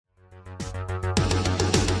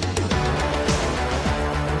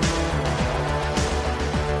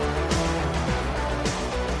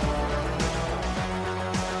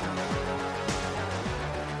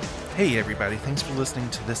Hey everybody, thanks for listening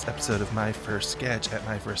to this episode of My First Sketch at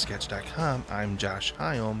myfirstsketch.com. I'm Josh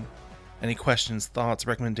Hyam. Any questions, thoughts,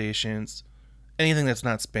 recommendations, anything that's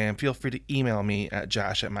not spam, feel free to email me at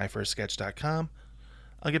josh@myfirstsketch.com.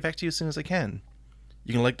 I'll get back to you as soon as I can.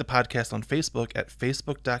 You can like the podcast on Facebook at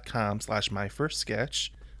facebook.com/myfirstsketch.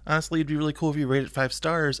 Honestly, it'd be really cool if you rate it 5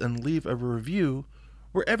 stars and leave a review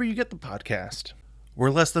wherever you get the podcast. We're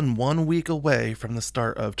less than 1 week away from the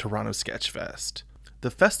start of Toronto Sketch Fest. The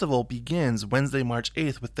festival begins Wednesday, March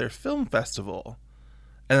 8th with their film festival,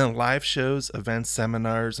 and then live shows, events,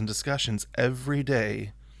 seminars, and discussions every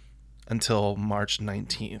day until March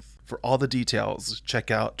 19th. For all the details, check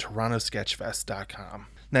out torontosketchfest.com.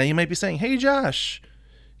 Now you might be saying, hey Josh,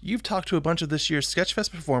 you've talked to a bunch of this year's Sketchfest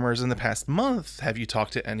performers in the past month. Have you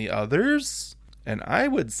talked to any others? And I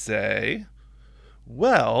would say,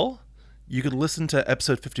 well, you could listen to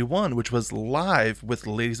episode 51, which was live with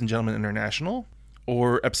Ladies and Gentlemen International,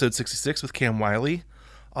 or episode 66 with Cam Wiley,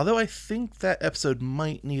 although I think that episode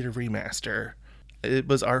might need a remaster. It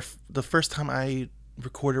was the first time I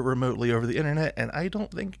recorded remotely over the internet, and I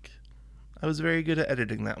don't think I was very good at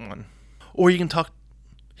editing that one. Or you can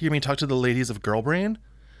hear me talk to the ladies of Girl Brain,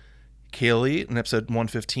 Kaylee in episode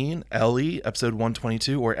 115, Ellie, episode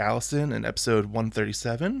 122, or Allison in episode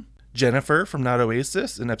 137, Jennifer from Not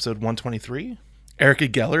Oasis in episode 123, Erica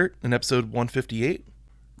Gellert in episode 158,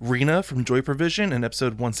 Rena from Joy Provision in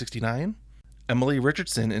episode 169, Emily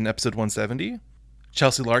Richardson in episode 170,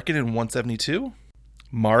 Chelsea Larkin in 172,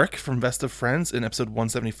 Mark from Best of Friends in episode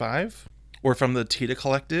 175, or from the Tita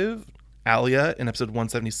Collective, Alia in episode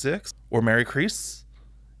 176, or Mary Crease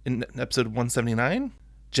in episode 179,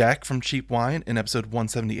 Jack from Cheap Wine in episode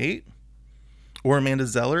 178, or Amanda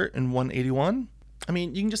Zeller in 181. I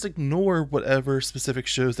mean, you can just ignore whatever specific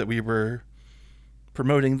shows that we were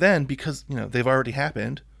promoting then because, they've already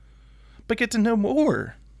happened. But get to know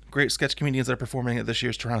more great sketch comedians that are performing at this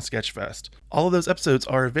year's Toronto Sketch Fest. All of those episodes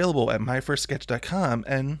are available at myfirstsketch.com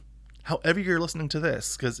and however you're listening to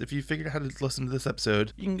this, because if you figured out how to listen to this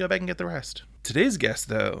episode, you can go back and get the rest. Today's guest,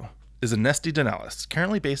 though, is Anesti Donellis,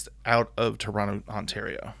 currently based out of Toronto,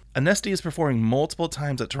 Ontario. Anesti is performing multiple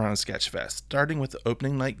times at Toronto Sketch Fest, starting with the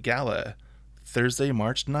opening night gala, Thursday,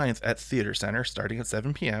 March 9th at Theatre Center, starting at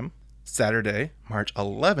 7 p.m., Saturday, March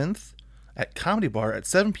 11th, at Comedy Bar at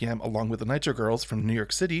 7 p.m. along with the Nitro Girls from New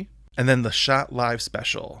York City, and then the Shot Live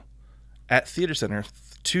Special at Theatre Center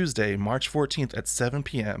Tuesday, March 14th at 7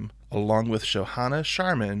 p.m. along with Shohana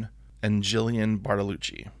Sharman and Jillian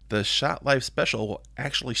Bartolucci. The Shot Live Special will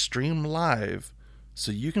actually stream live,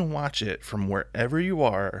 so you can watch it from wherever you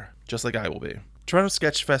are, just like I will be.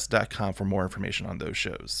 TorontoSketchFest.com for more information on those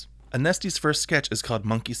shows. Anesti's first sketch is called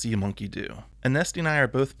Monkey See, Monkey Do. Anesti and I are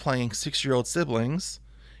both playing 6-year-old siblings.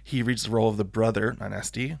 He reads the role of the brother,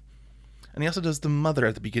 Anesti, and he also does the mother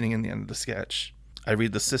at the beginning and the end of the sketch. I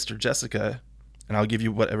read the sister, Jessica, and I'll give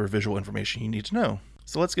you whatever visual information you need to know.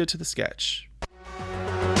 So let's go to the sketch.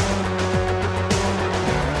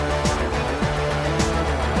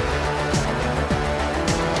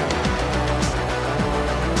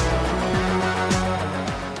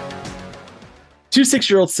 Two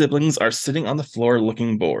 6-year-old siblings are sitting on the floor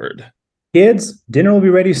looking bored. Kids, dinner will be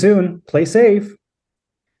ready soon. Play safe.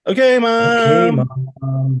 Okay, Mom. Okay,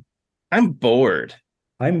 Mom. I'm bored.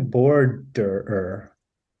 I'm bored-er.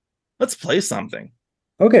 Let's play something.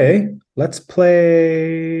 Okay, let's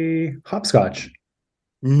play hopscotch.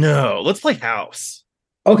 No, let's play house.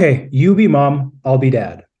 Okay, you be Mom, I'll be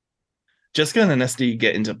Dad. Jessica and Anesti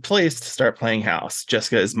get into place to start playing house.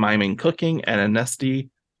 Jessica is miming cooking, and Anesti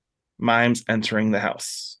mimes entering the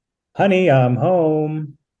house. Honey, I'm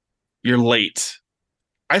home. You're late.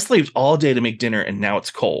 I slaved all day to make dinner and now it's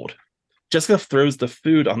cold. Jessica throws the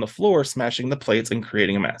food on the floor, smashing the plates and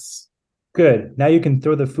creating a mess. Good. Now you can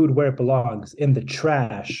throw the food where it belongs, in the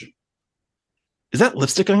trash. Is that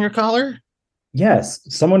lipstick on your collar? Yes,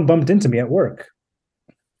 someone bumped into me at work.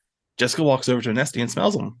 Jessica walks over to Anesti and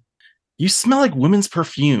smells them. You smell like women's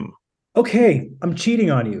perfume. Okay, I'm cheating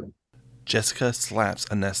on you. Jessica slaps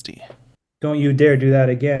Anesti. Don't you dare do that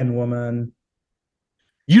again, woman.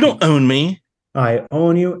 You don't own me. I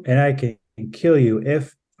own you, and I can kill you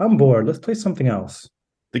if I'm bored. Let's play something else.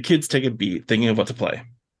 The kids take a beat, thinking of what to play.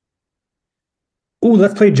 Ooh,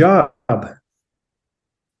 let's play job.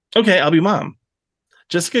 Okay, I'll be Mom.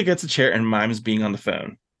 Jessica gets a chair and mimes being on the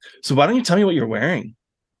phone. So why don't you tell me what you're wearing?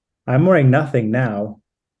 I'm wearing nothing now.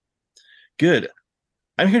 Good.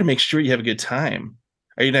 I'm here to make sure you have a good time.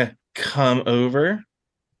 Are you gonna come over?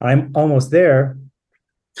 I'm almost there.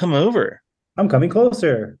 Come over. I'm coming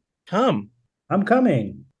closer. Come. I'm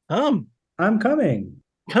coming. Come. I'm coming.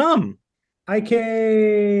 Come. I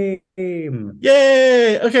came.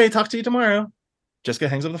 Yay! Okay, talk to you tomorrow. Jessica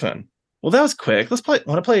hangs up the phone. Well, that was quick. Let's play.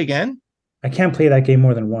 Want to play again? I can't play that game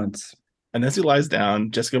more than once. And as he lies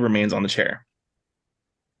down, Jessica remains on the chair.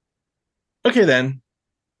 Okay, then.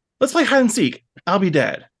 Let's play hide and seek. I'll be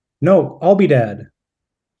dad. No, I'll be dad.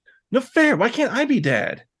 No fair. Why can't I be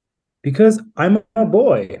dad? Because I'm a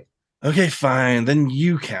boy. Okay, fine. Then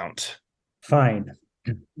you count. Fine.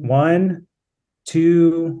 1,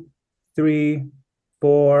 2, 3,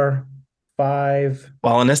 4, 5.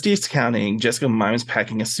 While Anesty is counting, Jessica mimes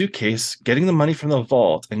packing a suitcase, getting the money from the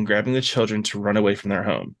vault, and grabbing the children to run away from their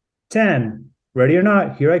home. 10. Ready or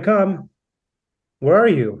not, here I come. Where are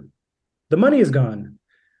you? The money is gone.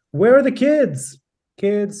 Where are the kids?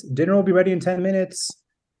 Kids, dinner will be ready in 10 minutes.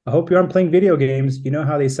 I hope you aren't playing video games. You know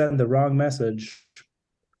how they send the wrong message.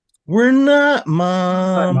 We're not,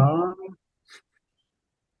 Mom. Mom.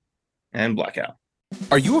 And blackout.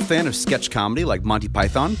 Are you a fan of sketch comedy like Monty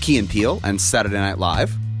Python, Key and Peele, and Saturday Night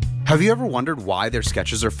Live? Have you ever wondered why their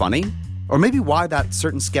sketches are funny? Or maybe why that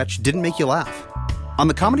certain sketch didn't make you laugh? On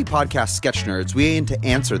the comedy podcast Sketch Nerds, we aim to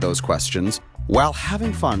answer those questions while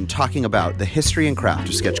having fun talking about the history and craft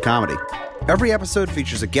of sketch comedy. Every episode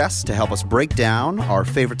features a guest to help us break down our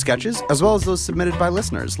favorite sketches, as well as those submitted by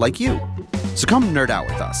listeners like you. So come nerd out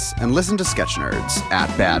with us and listen to Sketch Nerds at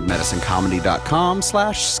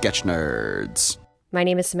badmedicinecomedy.com/sketchnerds. My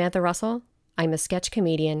name is Samantha Russell. I'm a sketch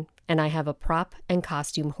comedian, and I have a prop and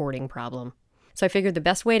costume hoarding problem. So I figured the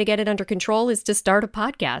best way to get it under control is to start a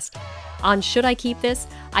podcast. On Should I Keep This,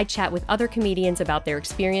 I chat with other comedians about their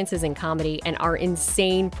experiences in comedy and our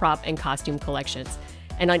insane prop and costume collections.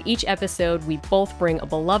 And on each episode, we both bring a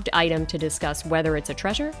beloved item to discuss whether it's a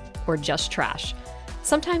treasure or just trash.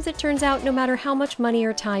 Sometimes it turns out no matter how much money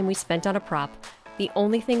or time we spent on a prop, the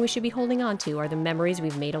only thing we should be holding on to are the memories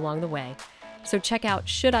we've made along the way. So check out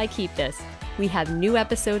Should I Keep This? We have new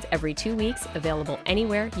episodes every 2 weeks, available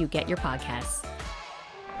anywhere you get your podcasts.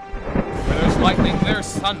 Where there's lightning,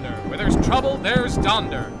 there's thunder. Where there's trouble, there's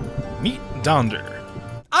Donder. Meet Donder,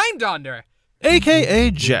 I'm Donder.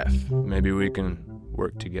 a.k.a. Jeff. Maybe we can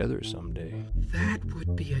work together someday. That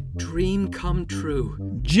would be a dream come true.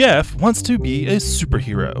 Jeff wants to be a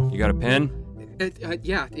superhero, You got a pen?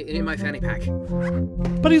 Yeah, in my fanny pack.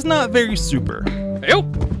 but he's not very super. Yo!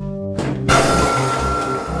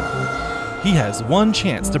 He has one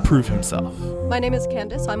chance to prove himself. My name is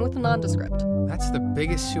Candace. I'm with Nondescript. That's the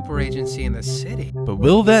biggest super agency in the city. But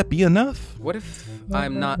will that be enough? What if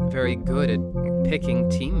I'm not very good at picking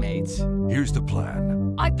teammates? Here's the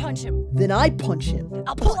plan. I punch him. Then I punch him.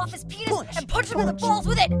 I'll pull off his penis and punch him in the balls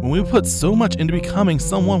with it. When we put so much into becoming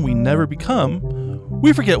someone we never become,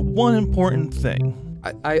 we forget one important thing.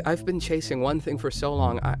 I've been chasing one thing for so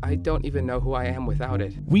long, I don't even know who I am without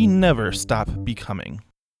it. We never stop becoming.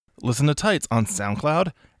 Listen to Tights on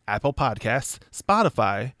SoundCloud, Apple Podcasts,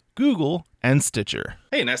 Spotify, Google, and Stitcher.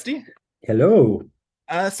 Hey, Nesty. Hello.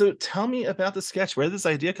 So tell me about the sketch. Where did this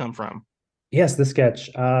idea come from? Yes, the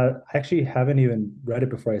sketch. I actually haven't even read it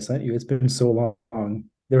before I sent you. It's been so long.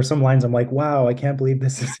 There were some lines I'm like, wow, I can't believe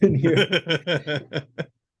this is in here.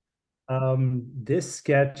 This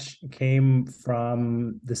sketch came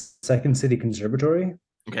from the Second City Conservatory.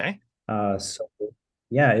 Okay. So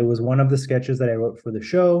yeah, it was one of the sketches that I wrote for the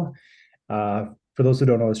show. For those who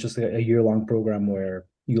don't know, it's just a year-long program where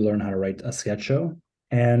you learn how to write a sketch show.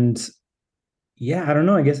 And yeah, I don't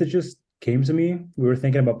know. I guess it just came to me. We were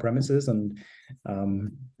thinking about premises, and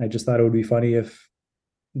I just thought it would be funny if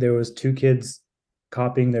there was two kids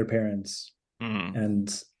copying their parents,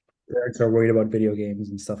 and parents are worried about video games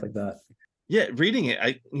and stuff like that. Yeah, reading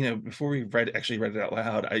it, before we actually read it out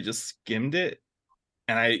loud, I just skimmed it,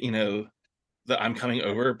 and the I'm coming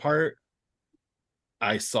over part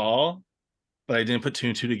I saw, but I didn't put two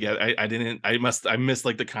and two together. I missed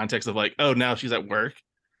like the context of like, oh, now she's at work.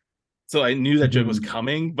 So I knew that joke was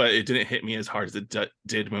coming, but it didn't hit me as hard as it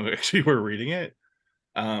did when we actually were reading it.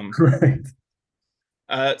 Right.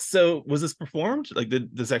 So was this performed? Like,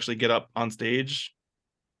 did this actually get up on stage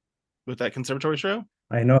with that conservatory show?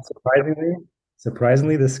 I know,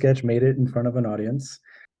 surprisingly, the sketch made it in front of an audience.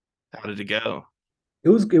 How did it go? It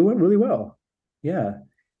went really well. Yeah.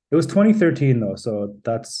 It was 2013 though, so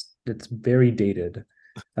it's very dated.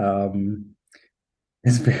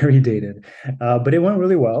 It's very dated. But it went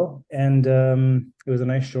really well. And it was a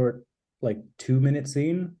nice short, like 2-minute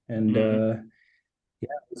scene. And yeah, it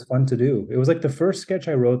was fun to do. It was like the first sketch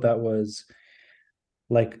I wrote that was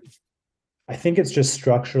like, I think it's just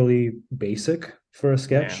structurally basic for a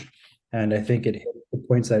sketch. Yeah. And I think it hit the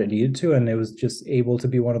points that it needed to. And it was just able to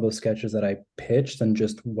be one of those sketches that I pitched and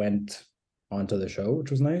just went onto the show,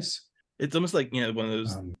 which was nice. It's almost like, one of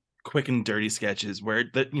those quick and dirty sketches where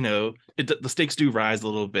that, you know, the stakes do rise a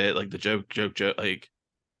little bit, like the joke, like,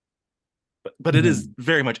 but it is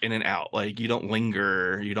very much in and out. Like you don't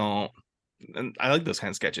linger, you don't, and I like those kind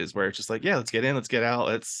of sketches where it's just like, yeah, let's get in, let's get out,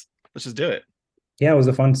 let's just do it. Yeah, it was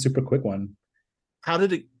a fun, super quick one. How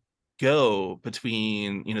did it go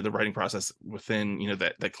between, you know, the writing process within, you know,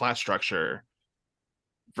 that class structure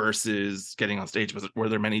versus getting on stage? Were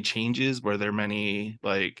there many changes? Were there many,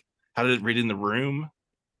 like, how did it read in the room?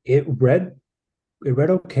 It read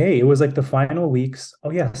okay. It was like the final weeks. Oh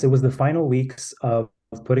yes, it was the final weeks of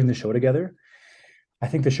putting the show together. I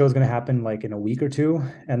think the show is going to happen like in a week or two,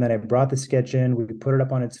 and then I brought the sketch in. We put it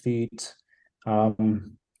up on its feet.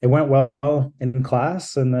 It went well in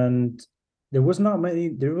class, and then there wasn't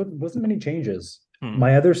many changes.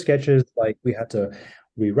 My other sketches, like we had to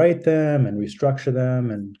rewrite them and restructure them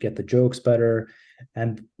and get the jokes better,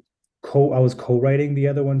 and I was co-writing the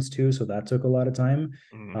other ones too, so that took a lot of time.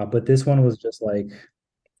 But this one was just like,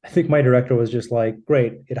 I think my director was just like,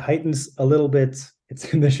 great, it heightens a little bit,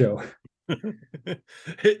 it's in the show.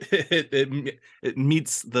 it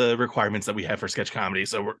meets the requirements that we have for sketch comedy,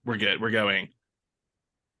 so we're good, we're going.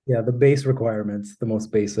 Yeah, the base requirements, the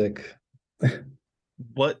most basic.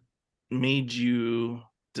 What made you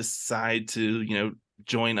decide to, you know,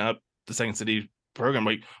 join up the Second City program?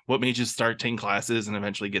 Like, what made you start taking classes and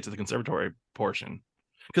eventually get to the conservatory portion?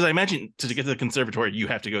 Because I imagine to get to the conservatory, you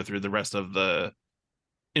have to go through the rest of the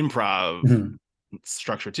improv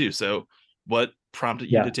structure too. So what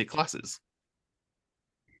prompted you to take classes?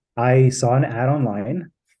 I saw an ad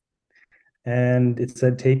online and it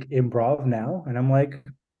said take improv now, and I'm like,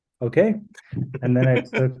 okay. And then I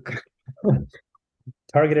took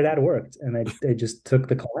targeted ad worked, and I just took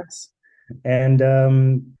the class, and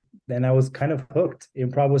then I was kind of hooked.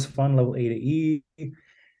 Improv was fun. Level A to E.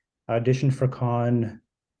 Auditioned for con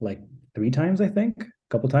like 3 times, I think, a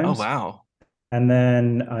couple times. Oh wow. And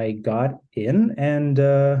then I got in and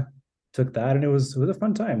took that, and it was a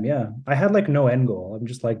fun time. Yeah, I had like no end goal. I'm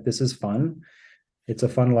just like, this is fun. It's a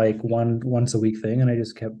fun like once a week thing, and I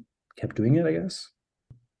just kept doing it, I guess.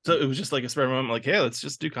 So it was just like a spare moment, like, hey, let's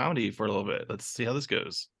just do comedy for a little bit. Let's see how this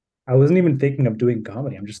goes. I wasn't even thinking of doing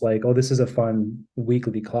comedy. I'm just like, oh, this is a fun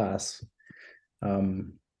weekly class.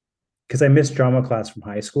 Because I missed drama class from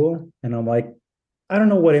high school, and I'm like, I don't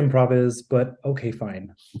know what improv is, but okay,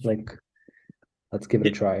 fine. Like, let's give it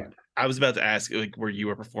a try. I was about to ask, like, were you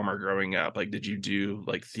a performer growing up? Like, did you do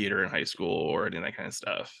like theater in high school or any of that kind of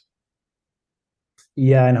stuff?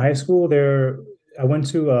 Yeah, in high school, I went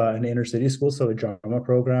to an inner city school, so the drama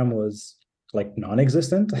program was like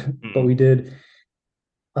non-existent. But we did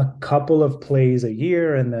a couple of plays a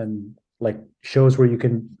year, and then like shows where you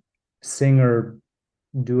can sing or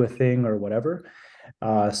do a thing or whatever.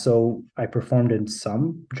 So I performed in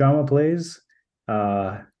some drama plays.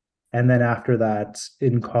 And then after that,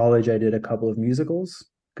 in college, I did a couple of musicals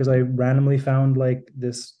because I randomly found like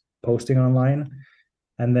this posting online,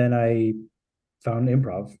 and then I found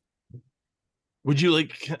improv. Would you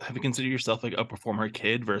like have you consider yourself like a performer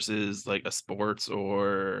kid versus like a sports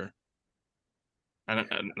or like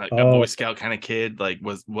a Boy Scout kind of kid? Like,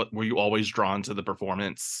 were you always drawn to the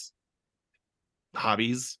performance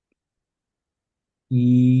hobbies?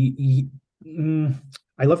 I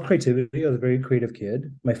love creativity. I was a very creative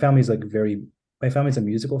kid. My family's a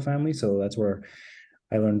musical family, so that's where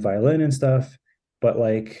I learned violin and stuff. But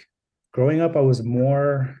like growing up, I was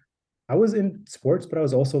in sports, but I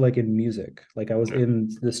was also like in music. Like I was in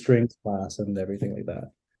the strings class and everything like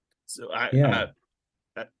that. So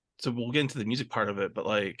so we'll get into the music part of it, but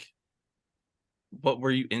like, what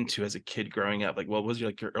were you into as a kid growing up? Like, what was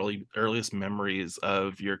your earliest memories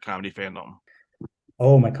of your comedy fandom?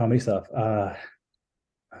 Oh, my comedy stuff.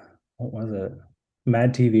 What was it?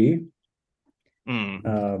 Mad TV.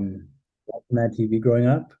 Mad TV growing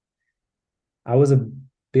up. I was a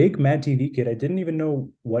big Mad TV kid. I didn't even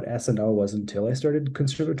know what SNL was until I started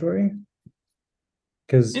conservatory.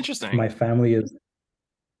 Because my family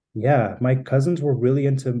my cousins were really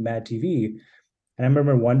into Mad TV. And I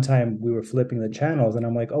remember one time we were flipping the channels and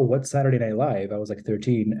I'm like, oh, what's Saturday Night Live? I was like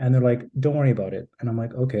 13. And they're like, don't worry about it. And I'm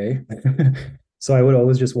like, okay. So I would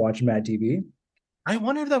always just watch Mad TV. I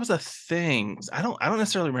wonder if that was a thing. I don't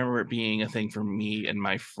necessarily remember it being a thing for me and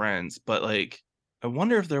my friends, but like, I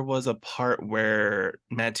wonder if there was a part where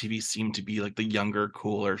Mad TV seemed to be like the younger,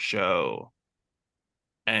 cooler show,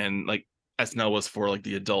 and like SNL was for like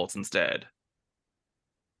the adults instead.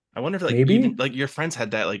 I wonder if like even like your friends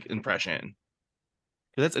had that like impression.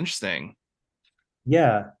 That's interesting.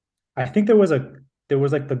 Yeah, I think there was like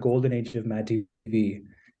the golden age of Mad TV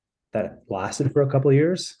that lasted for a couple of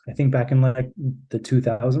years. I think back in like the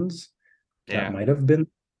 2000s, that might have been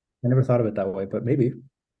I never thought of it that way, but maybe.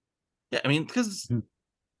 Yeah, I mean, because Hmm.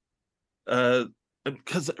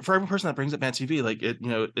 for every person that brings up Mad TV, like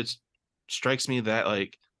it strikes me that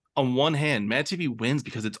like on one hand, Mad TV wins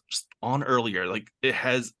because it's just on earlier, like it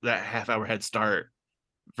has that half-hour head start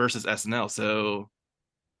versus SNL. So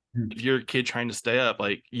Hmm. if you're a kid trying to stay up,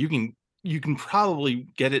 like you can probably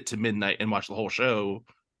get it to midnight and watch the whole show.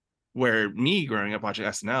 Where me growing up watching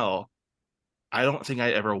SNL, I don't think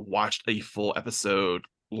I ever watched a full episode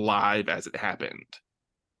live as it happened,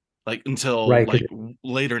 like until Right, like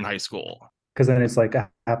later in high school. because then it's like I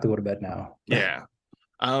have to go to bed now. Yeah.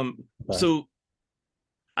 But So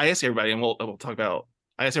I ask everybody, and we'll talk about.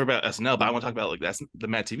 I asked everybody about SNL, but I want to talk about like that's the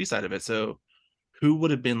Mad TV side of it. So, who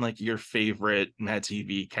would have been like your favorite Mad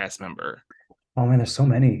TV cast member? oh man, there's so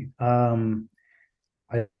many.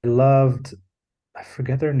 I loved, I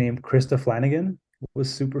forget their name. Krista Flanagan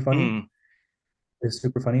was super funny. Mm, Is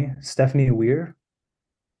super funny. Stephanie Weir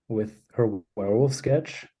with her werewolf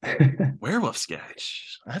sketch. werewolf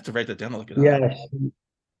sketch. I have to write that down to look it up. Yeah,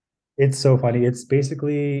 it's so funny. It's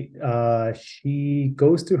basically she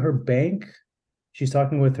goes to her bank. She's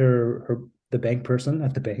talking with the bank person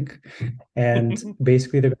at the bank, and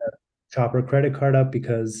basically they're gonna chop her credit card up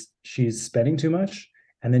because she's spending too much.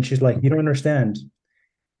 And then she's like, "You don't understand.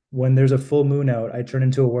 When there's a full moon out, I turn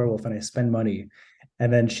into a werewolf and I spend money."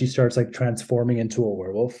 And then she starts like transforming into a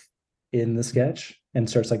werewolf in the sketch and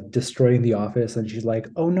starts like destroying the office. And she's like,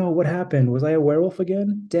 "Oh no, what happened? Was I a werewolf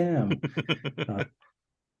again? Damn."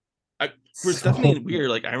 For Stephanie Weir,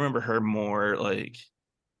 like I remember her more like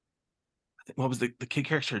I think what was the kid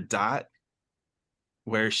character Dot,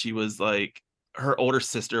 where she was like her older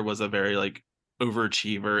sister was a very like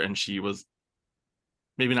overachiever, and she was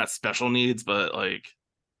maybe not special needs, but like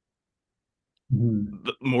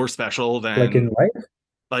more special than like in life.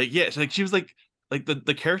 Like yeah, like she was like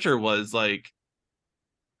the character was like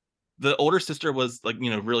the older sister was like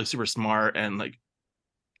really super smart, and like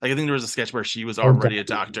I think there was a sketch where she was already a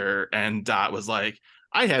doctor, and Dot was like,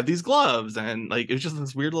 I have these gloves, and like it was just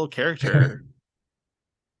this weird little character.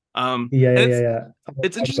 Yeah.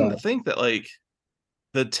 It's interesting to think that like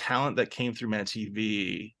the talent that came through Mad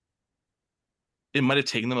TV, it might have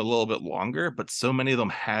taken them a little bit longer, but so many of them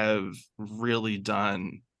have really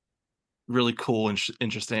done really cool and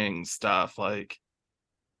interesting stuff. Like,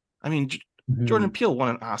 I mean, Jordan Peele won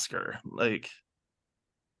an Oscar, like,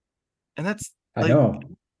 and that's I like, know.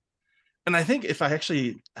 And I think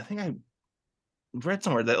I read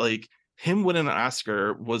somewhere that like him winning an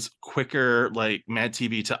Oscar was quicker, like Mad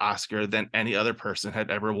TV to Oscar than any other person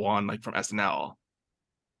had ever won, like from SNL.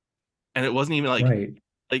 And it wasn't even like,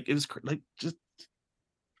 like it was like just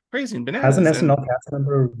crazy and bananas. Hasn't SNL cast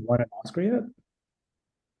member won an Oscar yet?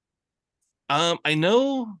 I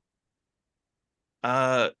know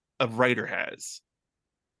a writer has.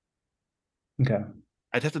 Okay.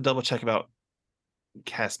 I'd have to double check about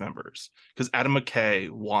cast members because Adam McKay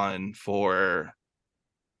won for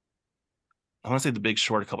I want to say The Big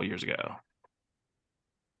Short a couple years ago,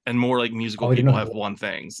 and more like musical people have won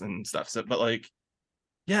things and stuff. So, but like,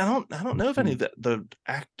 yeah, I don't know if any of the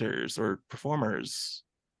actors or performers.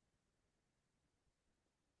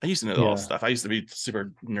 I used to know all this stuff. I used to be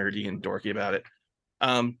super nerdy and dorky about it.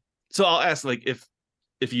 So I'll ask like if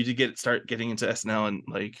you did start getting into SNL and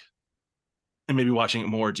like and maybe watching it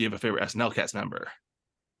more, do you have a favorite SNL cast member?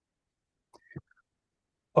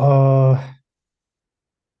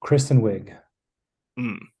 Kristen Wiig.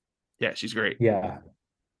 Yeah, she's great. Yeah.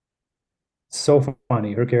 So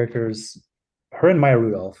funny. Her characters, her and Maya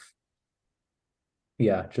Rudolph.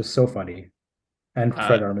 Yeah, just so funny. And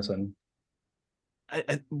Fred Armisen.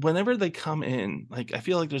 Whenever they come in, like I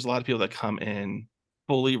feel like there's a lot of people that come in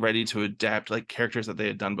fully ready to adapt like characters that they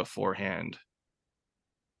had done beforehand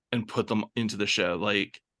and put them into the show.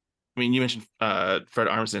 Like, I mean, you mentioned Fred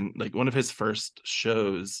Armisen, like one of his first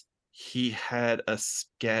shows, he had a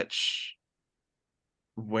sketch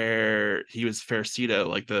where he was Farcito,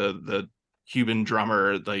 like the Cuban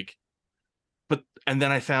drummer, like and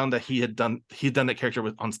then I found that he'd done that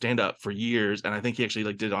character on stand-up for years, and I think he actually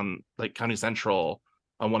like did on like Comedy Central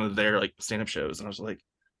on one of their like stand-up shows, and I was like,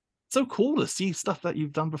 it's so cool to see stuff that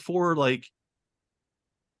you've done before like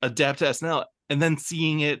adapt to SNL and then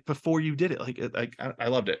seeing it before you did it. Like I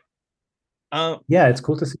loved it. Yeah, it's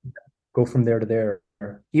cool to see go from there to there.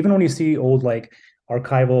 Even when you see old like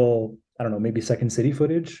archival, I don't know, maybe Second City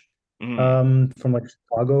footage from like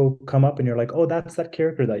Chicago come up, and you're like, oh, that's that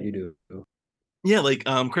character that you do. Yeah, like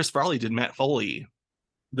Chris Farley did Matt Foley,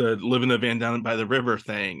 the Living the Van Down by the River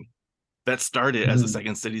thing that started as a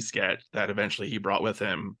Second City sketch that eventually he brought with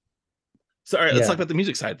him. So all right, let's talk about the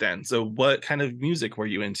music side then. So what kind of music were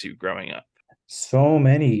you into growing up? So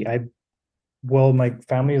many. Well, my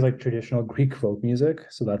family is like traditional Greek folk music,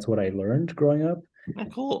 so that's what I learned growing up. Oh,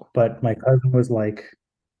 cool. But my cousin was like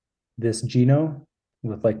this Gino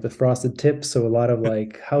with like the frosted tips, so a lot of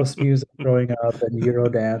like house music growing up and Euro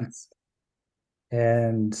dance.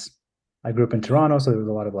 And I grew up in Toronto, so there was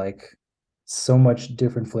a lot of like so much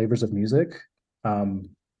different flavors of music.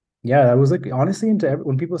 Um, yeah, I was like honestly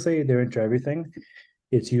when people say they're into everything,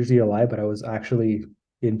 it's usually a lie, but I was actually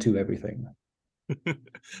into everything.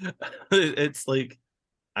 It's like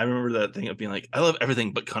I remember that thing of being like, I love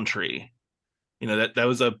everything but country. That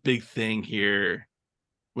was a big thing here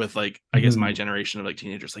with like I guess my Mhm. generation of like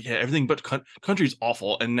teenagers. Like, yeah, everything but country's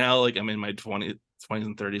awful. And now like I'm in my 20s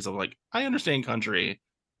and 30s. I'm like, I understand country.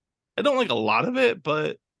 I don't like a lot of it,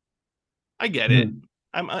 but I get it. Mhm.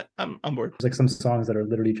 I'm on board. There's like some songs that are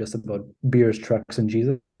literally just about beers, trucks, and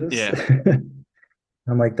Jesus. Yeah.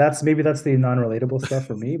 I'm like, maybe that's the non-relatable stuff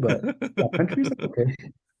for me, but yeah, country's like okay.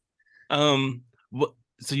 What?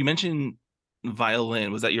 So you mentioned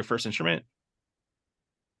violin. Was that your first instrument?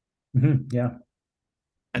 Yeah.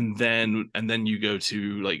 And then you go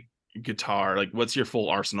to like guitar. Like, what's your full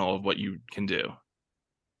arsenal of what you can do?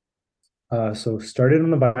 So started on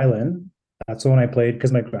the violin. That's the one I played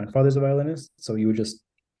because my grandfather's a violinist. So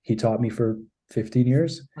he taught me for 15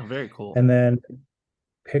 years. Oh, very cool. And then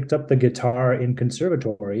picked up the guitar in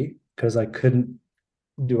conservatory because I couldn't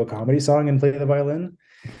do a comedy song and play the violin.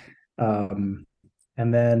 And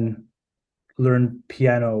then learned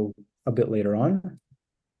piano a bit later on.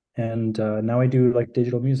 And now I do like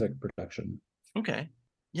digital music production. Okay.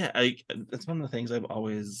 Yeah, that's one of the things I've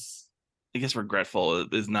always, I guess, regretful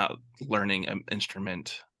is not learning an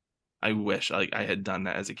instrument. I wish like I had done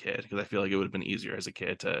that as a kid because I feel like it would have been easier as a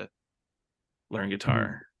kid to learn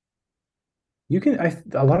guitar.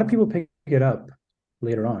 A lot of people pick it up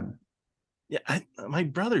later on. Yeah, my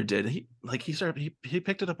brother did. He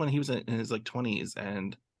picked it up when he was in his like 20s,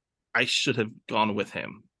 and I should have gone with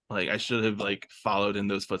him. Like I should have like followed in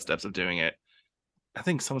those footsteps of doing it. I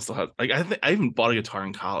think someone still has like I even bought a guitar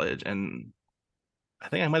in college, and I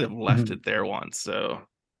think I might have left Mhm. it there once. So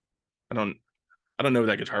I don't know where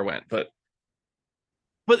that guitar went, but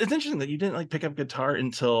it's interesting that you didn't like pick up guitar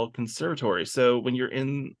until conservatory. So when you're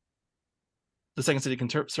in the Second City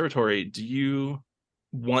Conservatory, do you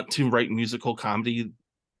want to write musical comedy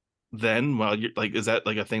then? While you're like, is that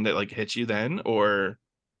like a thing that like hits you then, or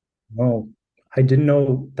No, I didn't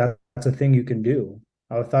know that's a thing you can do.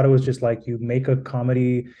 I thought it was just like you make a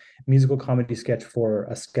musical comedy sketch for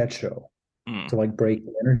a sketch show mm, to like break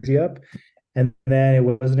the energy up. And then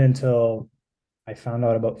it wasn't until I found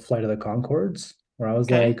out about Flight of the Conchords where I was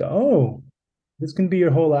okay, like, oh, this can be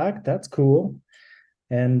your whole act. That's cool.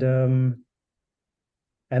 And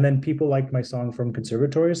and then people liked my song from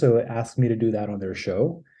Conservatory, so they asked me to do that on their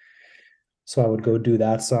show. So I would go do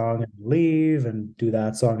that song and leave and do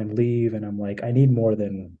that song and leave. And I'm like, I need more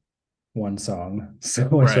than one song. So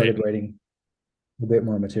I right, started writing a bit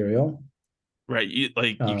more material. right. You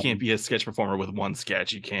can't Um, be a sketch performer with one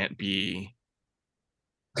sketch. You can't be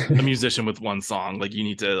a musician with one song. Like you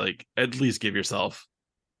need to like at least give yourself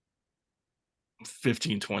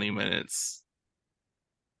 15-20 minutes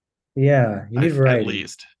yeah, you need at variety.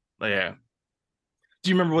 least. Like, yeah. Do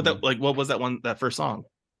you remember what was that first song?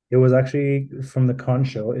 It was actually from the Con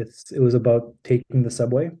show. It was about taking the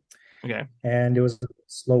subway Okay. and it was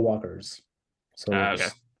slow walkers. So Okay.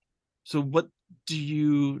 So what do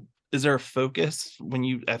you is there a focus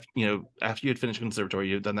when after you had finished conservatory,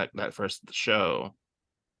 you've done that first show,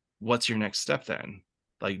 what's your next step then?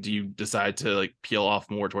 Like do you decide to like peel off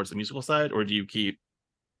more towards the musical side, or do you keep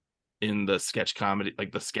in the sketch comedy,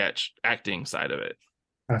 like the sketch acting side of it?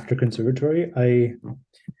 after conservatory,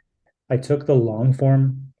 I took the long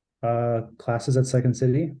form classes at Second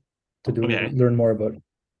City to Okay. learn more about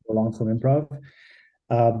the long form improv.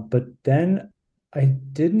 But then I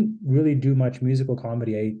didn't really do much musical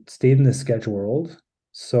comedy. I stayed in the sketch world.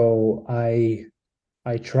 So I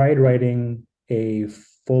tried writing a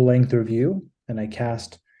full length review and I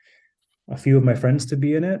cast a few of my friends to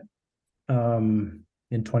be in it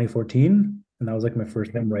in 2014. And that was like my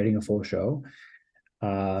first time writing a full show.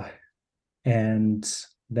 Uh, and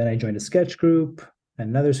then I joined a sketch group,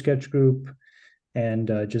 another sketch group, and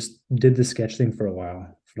just did the sketch thing for a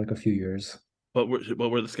while, for like a few years. What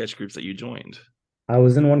were the sketch groups that you joined? I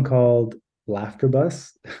was in one called Laughter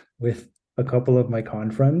Bus with a couple of my con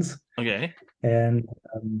friends. Okay. And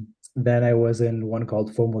then I was in one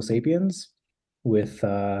called FOMO Sapiens with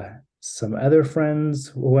some other friends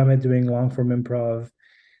who I met doing long form improv.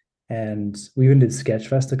 And we even did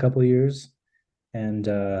Sketchfest a couple of years. And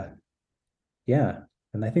yeah,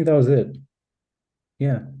 and I think that was it.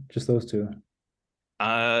 Yeah, just those two.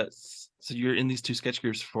 So you're in these two sketch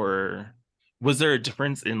groups for. Was there a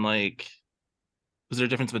difference in Was there a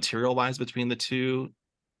difference material wise between the two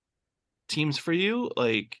teams for you?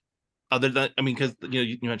 Like, other than because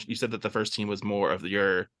you said that the first team was more of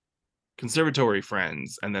your conservatory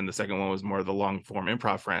friends, and then the second one was more of the long form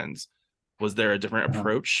improv friends. Was there a different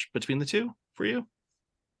approach between the two for you?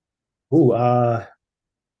 Ooh, I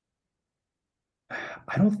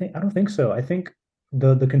don't think so. I think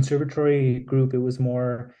the conservatory group, it was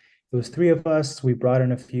three of us. We brought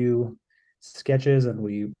in a few sketches and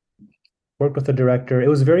we worked with the director. It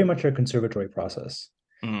was very much a conservatory process.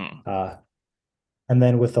 And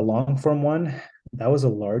then with the long form one, that was a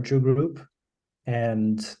larger group,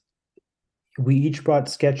 and we each brought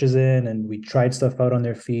sketches in and we tried stuff out on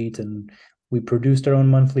their feet, and we produced our own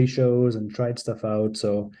monthly shows and tried stuff out.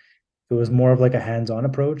 So it was more of like a hands-on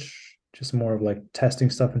approach, just more of like testing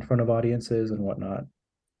stuff in front of audiences and whatnot.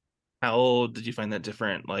 How did you find that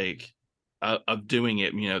different, of doing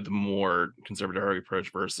it, the more conservatory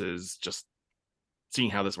approach versus just seeing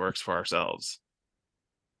how this works for ourselves?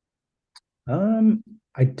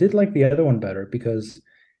 I did like the other one better because,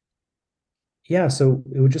 yeah, so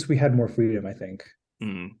it was just, we had more freedom, I think.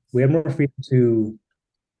 We had more freedom to,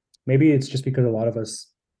 maybe it's just because a lot of us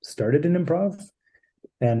started in improv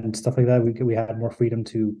and stuff like that. We had more freedom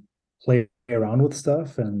to play around with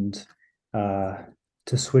stuff and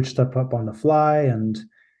to switch stuff up on the fly, and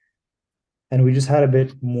we just had a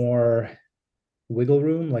bit more wiggle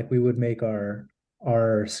room. Like, we would make our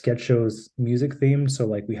sketch shows music themed, so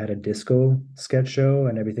like we had a disco sketch show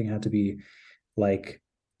and everything had to be like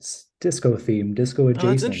disco themed, disco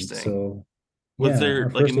adjacent. That's interesting. So was there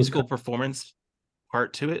like a musical performance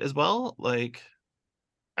part to it as well, like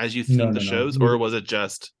as you themed the shows? Or was it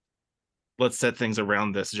just, let's set things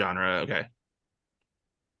around this genre? Okay.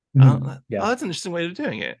 Yeah. That's an interesting way of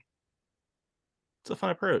doing it. It's a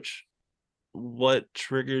fun approach. What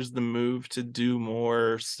triggers the move to do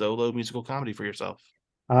more solo musical comedy for yourself?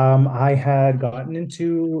 I had gotten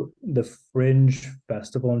into the Fringe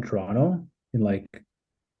Festival in Toronto in like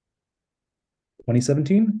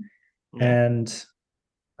 2017, and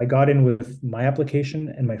I got in with my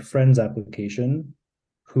application and my friend's application,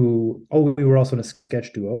 we were also in a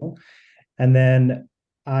sketch duo, and then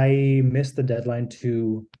I missed the deadline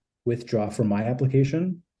to withdraw from my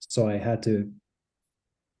application, so I had to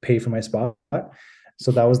pay for my spot.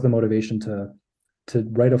 So that was the motivation to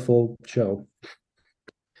write a full show.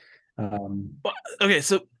 Okay,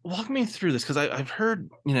 so walk me through this, because I've heard,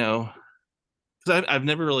 because I've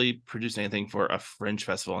never really produced anything for a Fringe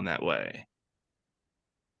festival in that way.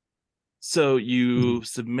 So you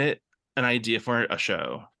submit an idea for a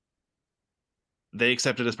show, they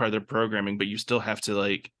accept it as part of their programming, but you still have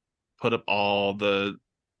to put up all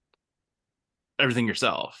everything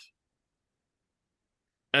yourself.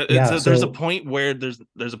 So there's a point where there's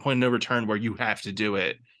a point of no return where you have to do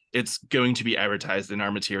it. It's going to be advertised in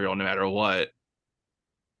our material no matter what.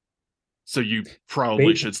 So you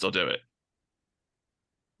probably should still do it.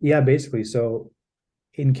 Yeah, basically. So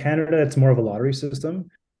in Canada, it's more of a lottery system.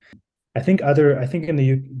 I think in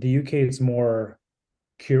the UK it's more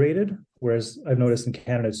curated, whereas I've noticed in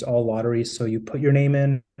Canada it's all lottery. So you put your name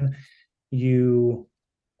in, you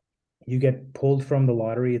get pulled from the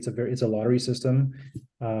lottery. It's a lottery system,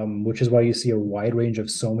 which is why you see a wide range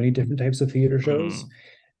of so many different types of theater shows.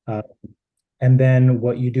 And then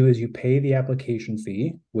what you do is you pay the application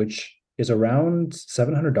fee, which is around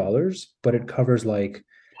 $700, but it covers like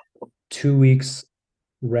 2 weeks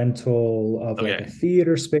rental of like a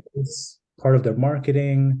theater space, part of their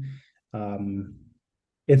marketing.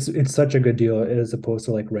 It's such a good deal as opposed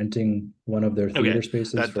to like renting one of their theater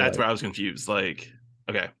spaces. That's where I was confused.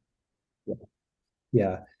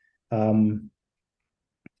 Yeah. And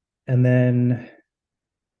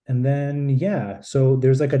then yeah, so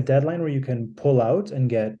there's like a deadline where you can pull out and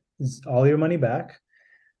get all your money back.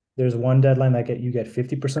 There's one deadline that you get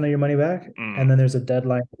 50% of your money back. And then there's a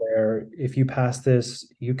deadline where if you pass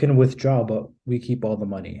this, you can withdraw, but we keep all the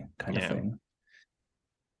money kind of thing.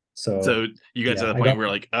 So you get to the point where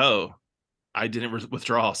like, oh, I didn't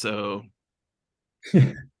withdraw, so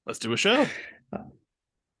let's do a show.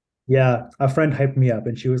 Yeah, a friend hyped me up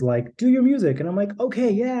and she was like, do your music. And I'm like,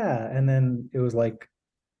 okay, yeah. And then it was like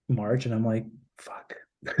March and I'm like, fuck.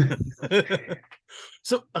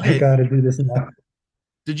 So I gotta do this now.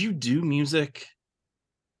 Did you do music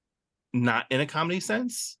not in a comedy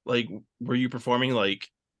sense? Like, were you performing like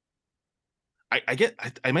I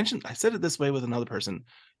said it this way with another person.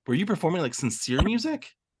 Were you performing like sincere music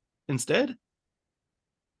instead?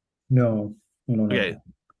 No. Okay.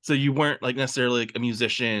 So you weren't like necessarily like a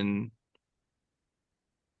musician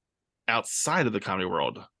outside of the comedy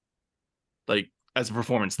world, like as a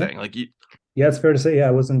performance thing. Like you, Yeah, it's fair to say. Yeah,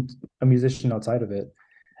 I wasn't a musician outside of it.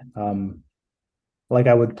 Like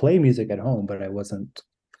I would play music at home, but I wasn't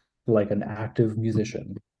like an active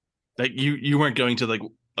musician. like you weren't going to like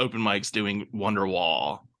open mics doing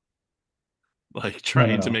Wonderwall, like No,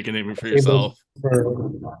 trying no, to no. make a name for Tables yourself.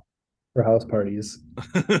 for house parties.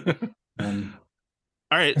 Um,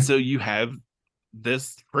 All right, so you have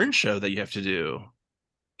this Fringe show that you have to do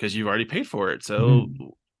because you've already paid for it. So,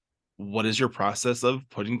 what is your process of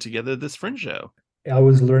putting together this Fringe show? I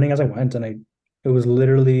was learning as I went, and it was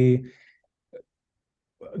literally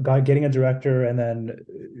getting a director and then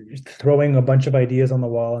throwing a bunch of ideas on the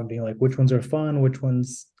wall and being like, which ones are fun, which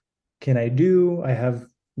ones can I do? I have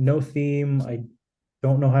no theme. I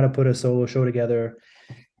don't know how to put a solo show together.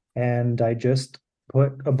 And I just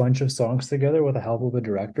put a bunch of songs together with the help of a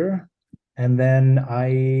director. And then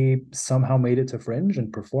I somehow made it to Fringe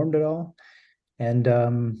and performed it all. And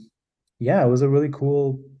yeah, it was a really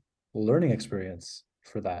cool learning experience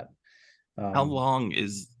for that. How long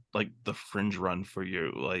is like the Fringe run for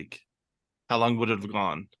you? Like, how long would it have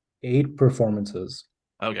gone? 8 performances.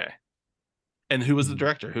 Okay. And who was the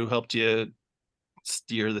director? Who helped you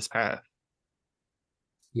steer this path?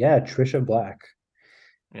 Yeah, Trisha Black.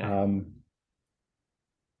 Yeah.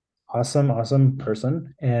 Awesome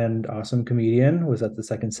person and awesome comedian. Was at the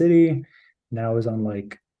Second City. Now is on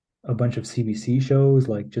like a bunch of CBC shows,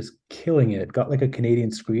 like just killing it. Got like a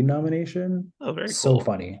Canadian Screen nomination. Oh, very So cool.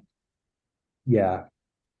 funny. Yeah.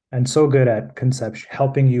 And so good at conception,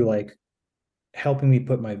 helping me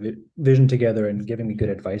put my vision together and giving me good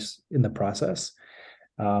advice in the process.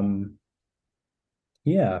 Yeah.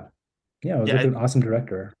 Yeah, it was like an awesome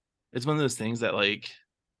director. It's one of those things that like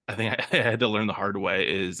I think I had to learn the hard way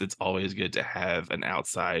is it's always good to have an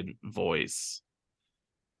outside voice.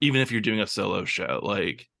 Even if you're doing a solo show,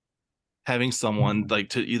 like having someone like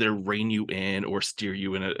to either rein you in or steer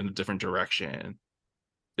you in a different direction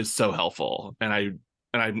is so helpful. And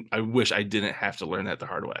I wish I didn't have to learn that the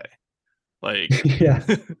hard way. Like Yeah.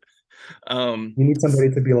 You need somebody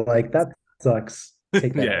to be like, that sucks.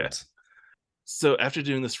 Take that yeah. out. So after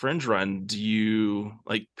doing this Fringe run, do you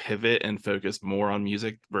like pivot and focus more on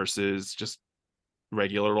music versus just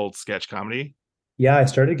regular old sketch comedy? Yeah, I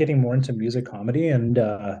started getting more into music comedy and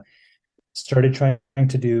started trying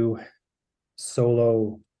to do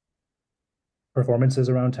solo performances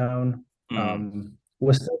around town.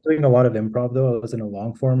 Was still doing a lot of improv though. I was in a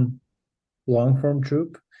long form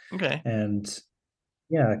troupe. Okay. And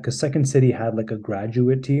yeah, because Second City had like a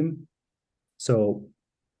graduate team. So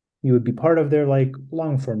you would be part of their like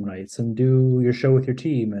long form nights and do your show with your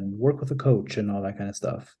team and work with a coach and all that kind of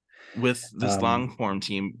stuff. With this long form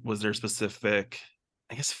team, was there a specific,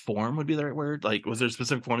 I guess form would be the right word? Like, was there a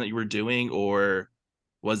specific form that you were doing, or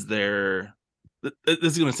was there, this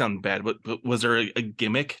is going to sound bad, but was there a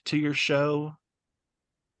gimmick to your show?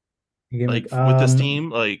 Like with this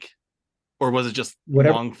team, like, or was it just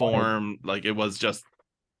long form? Like it was just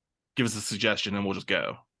give us a suggestion and we'll just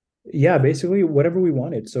go. Yeah, basically whatever we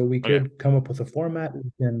wanted. So we could come up with a format.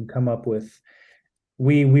 We can come up with.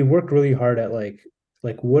 We worked really hard at like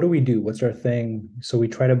what do we do? What's our thing? So we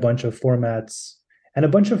tried a bunch of formats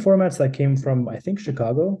that came from I think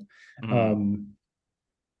Chicago.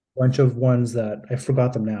 Bunch of ones that I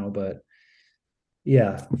forgot them now, but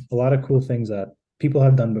yeah, a lot of cool things that people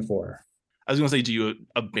have done before. I was going to say, do you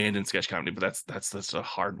abandon sketch comedy? But that's a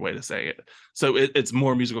hard way to say it. So it's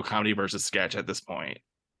more musical comedy versus sketch at this point.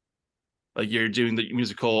 Like you're doing the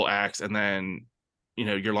musical acts and then, you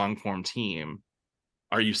know, your long form team.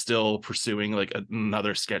 Are you still pursuing like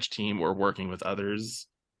another sketch team or working with others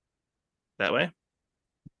that way?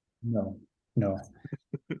 No.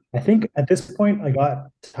 I think at this point I got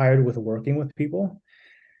tired with working with people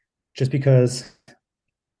just because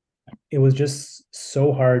it was just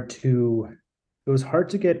so hard to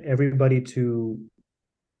get everybody to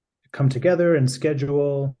come together and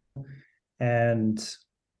schedule. And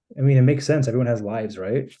I mean, it makes sense. Everyone has lives,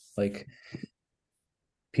 right? Like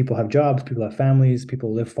people have jobs, people have families,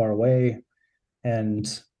 people live far away. And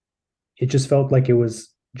it just felt like it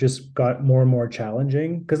was just got more and more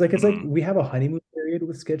challenging. Cause like, it's like we have a honeymoon period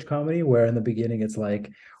with sketch comedy where in the beginning it's like,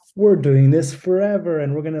 we're doing this forever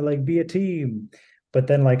and we're going to like be a team. But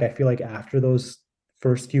then like, I feel like after those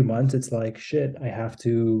first few months, it's like, shit, I have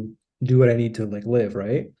to do what I need to like live.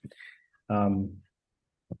 Right.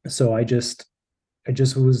 So I just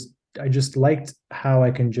liked how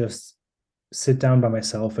I can just sit down by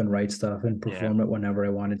myself and write stuff and perform it whenever I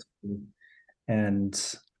wanted to.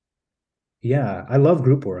 And yeah, I love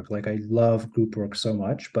group work. Like I love group work so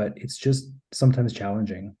much, but it's just sometimes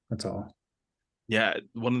challenging. That's all. Yeah,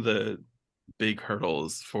 one of the big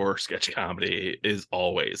hurdles for sketch comedy is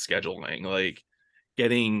always scheduling. Like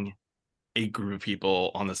getting a group of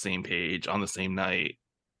people on the same page on the same night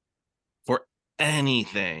for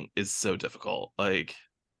anything is so difficult. Like,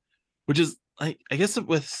 which is like, I guess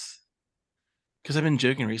with, because I've been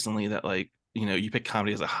joking recently that like, you pick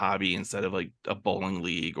comedy as a hobby instead of like a bowling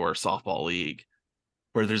league or a softball league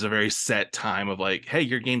where there's a very set time of like, hey,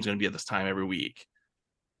 your game's going to be at this time every week.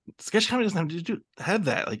 Sketch comedy doesn't have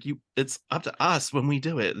that. Like it's up to us when we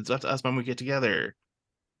do it. It's up to us when we get together.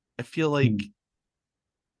 I feel like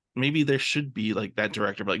maybe there should be like that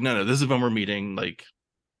director, but like, no, this is when we're meeting. Like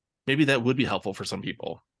maybe that would be helpful for some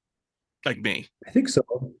people, like me. I think so.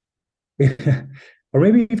 Or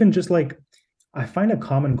maybe even just like, I find a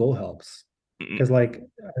common goal helps. Because like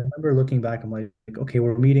I remember looking back, I'm like, okay,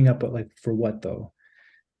 we're meeting up, but like for what though?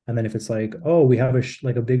 And then if it's like, oh, we have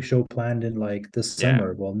like a big show planned in like this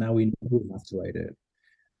summer, well, now we know we have to write it.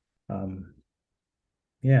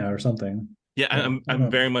 Yeah, or something. Yeah, I I'm don't know.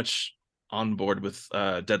 very much on board with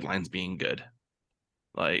deadlines being good.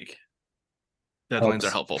 Like deadlines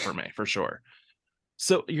are helpful for me for sure.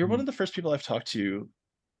 So you're one of the first people I've talked to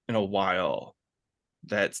in a while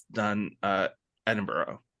that's done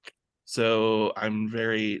Edinburgh. So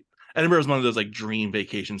Edinburgh is one of those like dream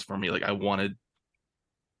vacations for me. Like I wanted,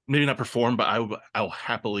 maybe not perform, but I'll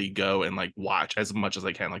happily go and like watch as much as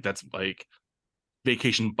I can. Like that's like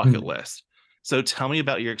vacation bucket list. So tell me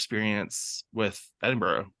about your experience with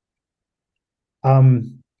Edinburgh.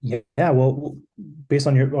 Yeah, well, based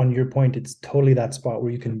on your point, it's totally that spot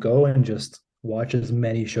where you can go and just watch as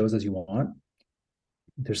many shows as you want.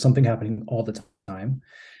 There's something happening all the time.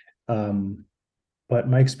 But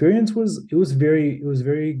my experience was it was a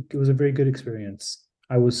very good experience.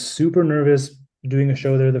 I was super nervous doing a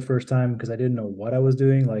show there the first time because I didn't know what I was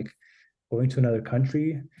doing, like going to another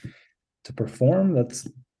country to perform. That's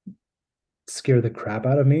scared the crap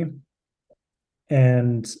out of me.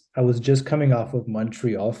 And I was just coming off of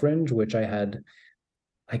Montreal Fringe, which I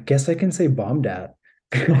guess I can say bombed at.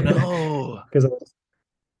 Oh no. Because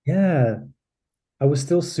yeah, I was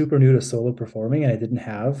still super new to solo performing and I didn't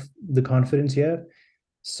have the confidence yet.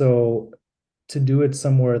 So to do it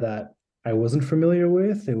somewhere that I wasn't familiar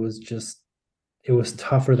with, it was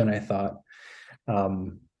tougher than I thought.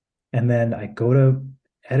 And then I go to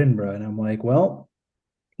Edinburgh and I'm like, well,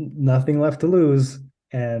 nothing left to lose.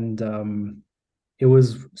 And it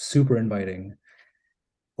was super inviting.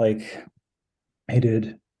 Like I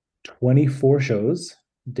did 24 shows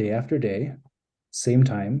day after day, same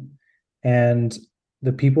time. And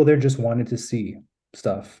the people there just wanted to see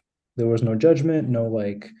stuff. There was no judgment, no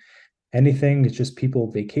like anything. It's just people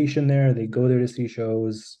vacation there. They go there to see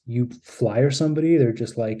shows. You flyer somebody, they're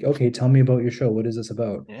just like, okay, tell me about your show. What is this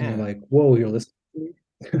about? Yeah. And you're like, whoa, you're listening to me?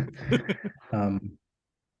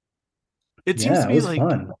 It seems to it be was like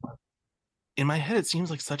fun. In my head, it seems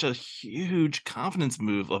like such a huge confidence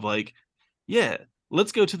move of like, yeah,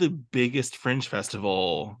 let's go to the biggest fringe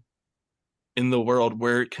festival in the world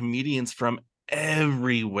where comedians from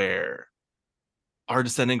everywhere are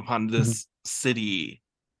descending upon this city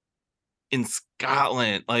in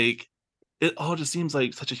Scotland. Like it all just seems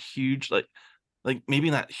like such a huge like maybe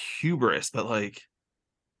not hubris, but like,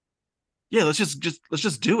 yeah, let's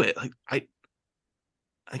just do it. Like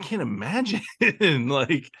I can't imagine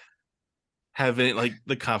like having like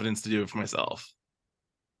the confidence to do it for myself.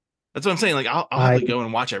 That's what I'm saying. Like I'll have to go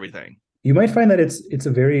and watch everything. You might find that it's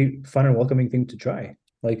a very fun and welcoming thing to try.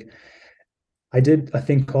 Like I did a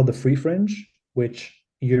thing called the Free Fringe, which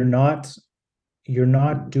you're not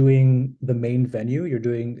doing the main venue, you're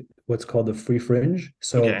doing what's called the Free Fringe.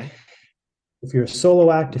 So if you're a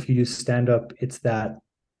solo act, if you do stand-up, it's that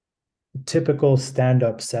typical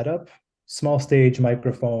stand-up setup, small stage,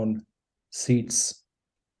 microphone, seats.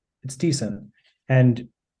 It's decent. And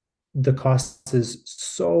the cost is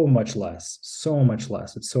so much less.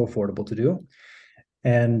 It's so affordable to do.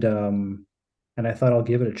 And I thought I'll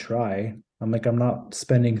give it a try. I'm not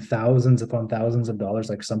spending thousands upon thousands of dollars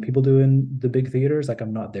like some people do in the big theaters. Like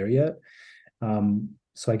I'm not there yet.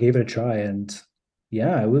 So I gave it a try and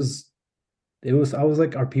yeah, I was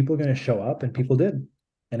like, are people going to show up? And people did.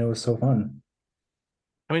 And it was so fun.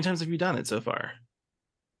 How many times have you done it so far?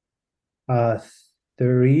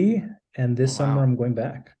 3, and this summer I'm going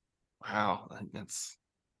back. Wow, it's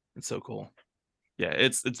so cool. Yeah,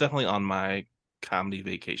 it's definitely on my comedy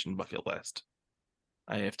vacation bucket list.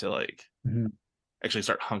 I have to like actually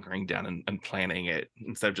start hunkering down and planning it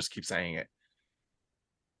instead of just keep saying it.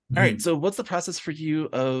 All right, so what's the process for you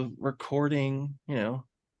of recording,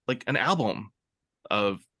 like an album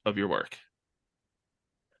of your work?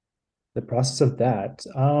 The process of that,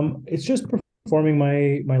 it's just performing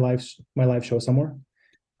my live show somewhere.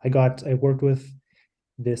 I worked with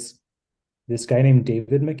this guy named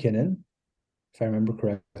David McKinnon, if I remember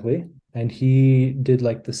correctly, and he did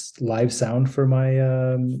like this live sound for my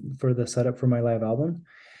for the setup for my live album.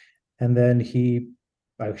 And then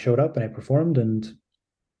I showed up and I performed, and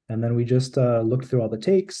then we just looked through all the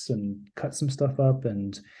takes and cut some stuff up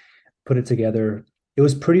and put it together. It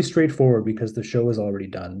was pretty straightforward because the show was already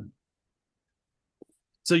done.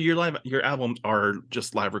 So your albums are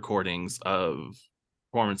just live recordings of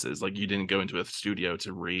performances. Like you didn't go into a studio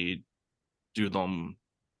to do them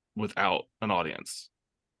without an audience.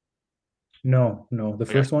 No. The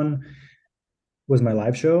first one was my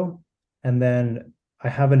live show, and then I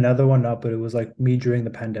have another one up, but it was like me during the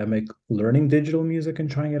pandemic learning digital music and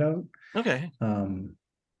trying it out. Okay.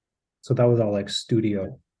 So that was all like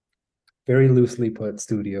studio, very loosely put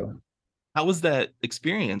studio. How was that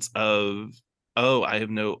experience of,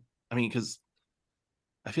 because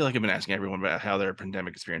I feel like I've been asking everyone about how their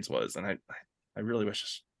pandemic experience was, and I really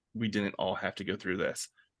wish we didn't all have to go through this.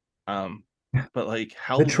 But like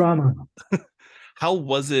the trauma. How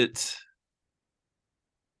was it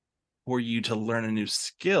for you to learn a new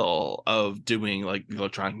skill of doing like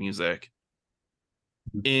electronic music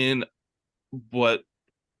in what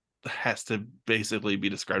has to basically be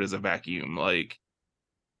described as a vacuum, like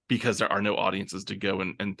because there are no audiences to go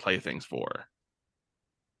and play things for?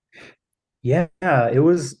 Yeah, it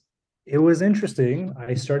was interesting.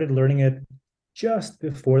 I started learning it just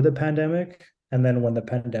before the pandemic, and then when the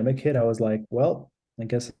pandemic hit, I was like, well, I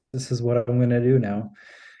guess this is what I'm going to do now.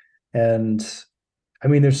 And I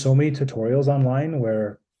mean, there's so many tutorials online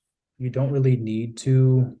where you don't really need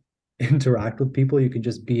to interact with people. You can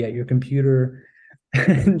just be at your computer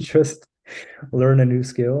and just learn a new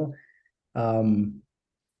skill.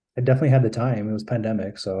 I definitely had the time. It was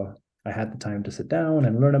pandemic, so I had the time to sit down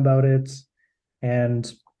and learn about it.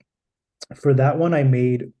 And for that one, I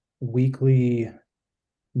made weekly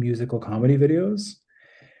musical comedy videos.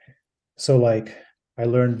 So like I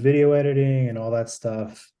learned video editing and all that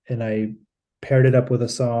stuff, and I paired it up with a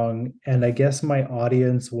song. And I guess my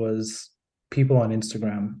audience was people on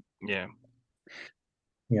Instagram.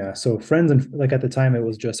 Yeah, so friends, and like at the time it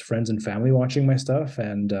was just friends and family watching my stuff.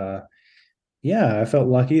 And I felt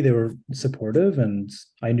lucky. They were supportive, and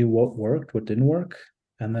I knew what worked, what didn't work,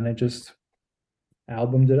 and then I just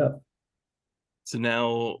albumed it up. So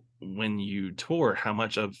now when you tour,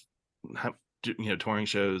 touring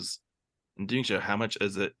shows and doing show, how much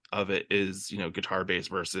of it is guitar based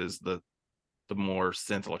versus the more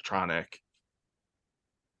synth electronic?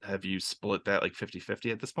 Have you split that like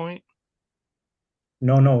 50-50 at this point?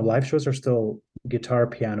 No, live shows are still guitar,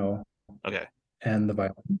 piano, okay, and the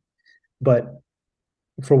violin. But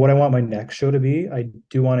for what I want my next show to be, I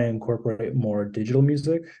do want to incorporate more digital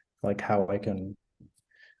music, like how I can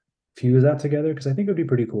fuse that together, because I think it would be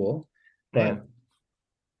pretty cool. But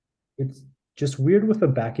it's just weird with the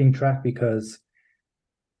backing track, because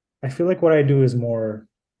I feel like what I do is more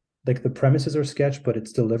like the premises are sketch, but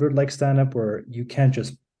it's delivered like stand-up, where you can't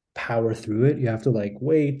just power through it. You have to like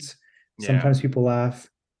wait. Sometimes people laugh.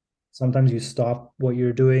 Sometimes you stop what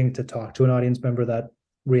you're doing to talk to an audience member that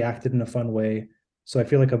reacted in a fun way. So I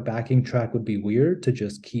feel like a backing track would be weird to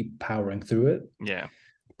just keep powering through it. Yeah.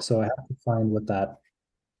 So I have to find what that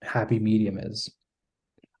happy medium is.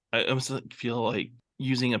 I also feel like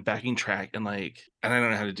using a backing track and I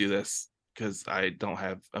don't know how to do this because I don't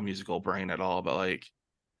have a musical brain at all, but like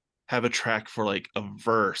have a track for like a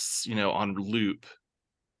verse, on loop,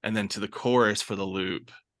 and then to the chorus for the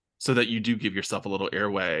loop, so that you do give yourself a little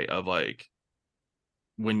airway of like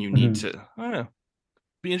when you need to. I don't know.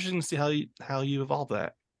 Be interesting to see how you evolve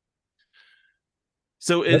that.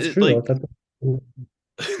 So that's true. like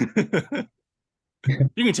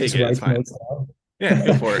you can take it. It's fine. Yeah,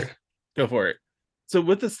 go for it. Go for it. So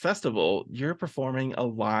with this festival, you're performing a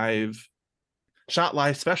live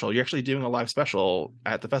special. You're actually doing a live special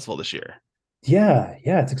at the festival this year. Yeah,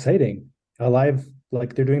 it's exciting. A live,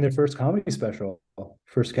 like they're doing their first comedy special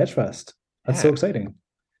for Sketchfest. That's so exciting.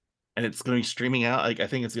 And it's going to be streaming out. Like I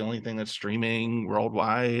think it's the only thing that's streaming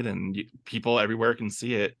worldwide, and people everywhere can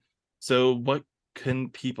see it. So what can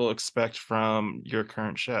people expect from your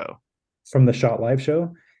current show? From the Shot Live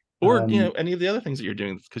show? Or, any of the other things that you're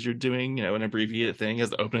doing, because you're doing, an abbreviated thing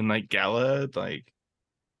as the opening night gala, like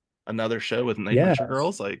another show with Night Lecture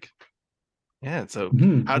Girls. Like, yeah. So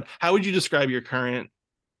how would you describe your current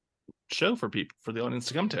show for the audience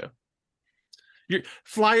to come to? You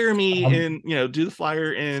flyer me in, do the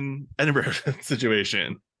flyer in Edinburgh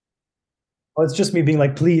situation. Oh, it's just me being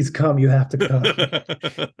like, please come, you have to come.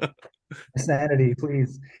 Sanity,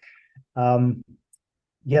 please.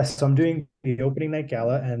 Yes, so I'm doing the opening night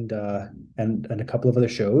gala and a couple of other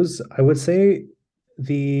shows. I would say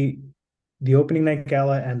the the opening night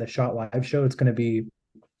gala and the Shot Live show, it's going to be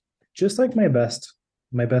just like my best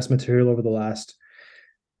material over the last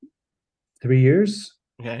 3 years,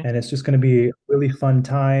 Okay. and it's just going to be a really fun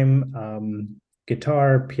time.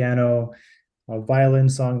 Guitar, piano, a violin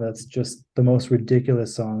song that's just the most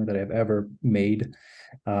ridiculous song that I've ever made.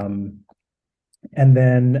 Um, and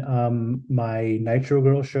then my Nitro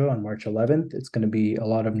Girl show on March 11th, it's going to be a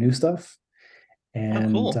lot of new stuff, Oh,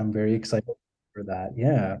 and cool. I'm very excited for that.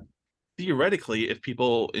 Yeah. Theoretically, if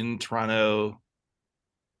people in Toronto,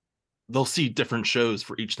 they'll see different shows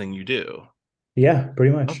for each thing you do. Yeah,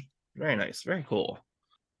 pretty Oh, much. very nice. Very cool.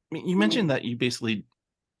 I mean, you mentioned that you basically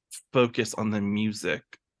focus on the music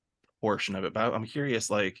portion of it, but I'm curious,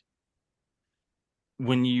 like,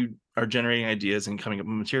 when you are generating ideas and coming up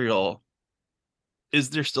with material, is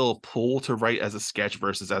there still a pull to write as a sketch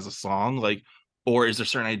versus as a song? Like, or is there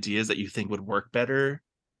certain ideas that you think would work better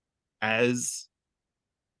as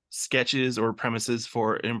sketches or premises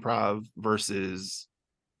for improv versus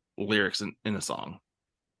lyrics in a song?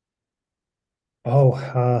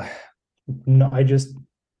 Oh, no, I just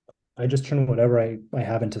turn whatever I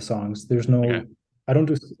have into songs. There's Okay. no, I don't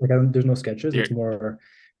do like I don't, there's no sketches. Here, It's more,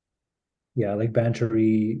 yeah, like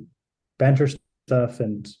banter stuff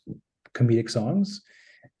and comedic songs.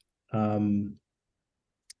 Um,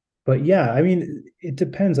 but yeah, I mean, it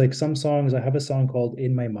depends. Like some songs, I have a song called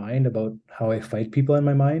 "In My Mind" about how I fight people in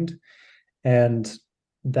my mind, and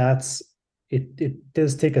that's it. It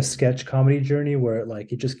does take a sketch comedy journey where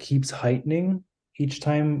it just keeps heightening each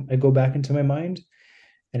time I go back into my mind,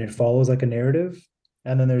 and it follows like a narrative.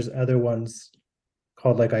 And then there's other ones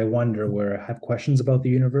called like I Wonder, where I have questions about the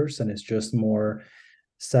universe, and it's just more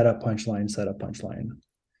set up punchline.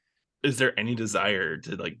 is there any desire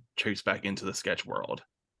to like trace back into the sketch world?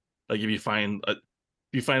 Like, if you find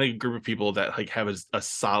a group of people that like have a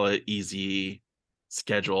solid, easy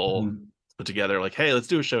schedule Mhm. put together, like, hey, let's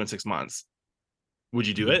do a show in 6 months. Would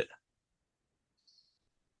you do it?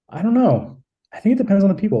 I don't know. I think it depends on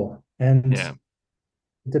the people, and Yeah.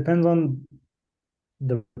 it depends on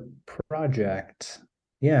the project.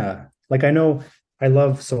 Yeah. Like I know I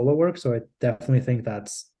love solo work, so I definitely think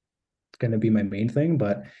that's going to be my main thing.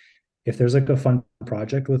 But if there's like a fun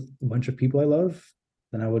project with a bunch of people I love,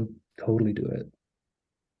 then I would totally do it.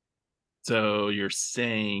 So you're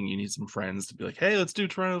saying you need some friends to be like, hey, let's do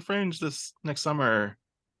Toronto Fringe this next summer.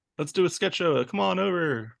 Let's do a sketch show. Come on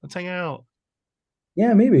over. Let's hang out.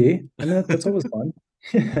 Yeah, maybe. I mean, that's always fun.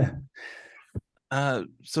 Yeah.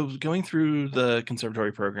 So going through the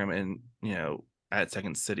conservatory program and at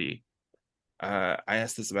Second City, I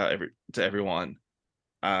asked this about to everyone.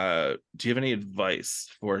 Do you have any advice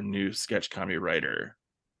for a new sketch comedy writer,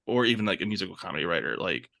 or even like a musical comedy writer?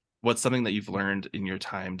 Like, what's something that you've learned in your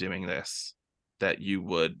time doing this that you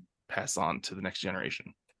would pass on to the next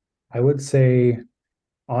generation? I would say,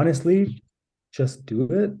 honestly, just do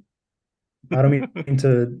it. I don't mean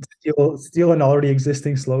to steal an already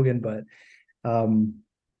existing slogan, but um,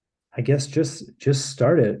 I guess just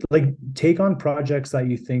start it. Like take on projects that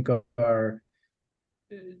you think are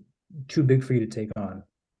too big for you to take on,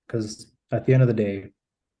 because at the end of the day,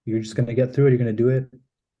 you're just going to get through it. You're going to do it,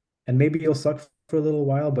 and maybe you'll suck for a little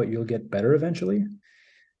while, but you'll get better eventually.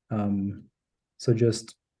 Um, so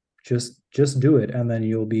just do it, and then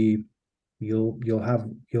you'll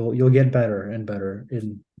get better and better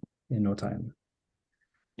in no time.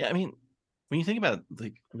 Yeah, I mean, when you think about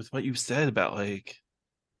like with what you said about like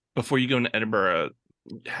before you go into Edinburgh,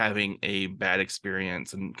 having a bad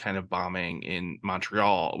experience and kind of bombing in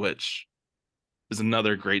Montreal, which is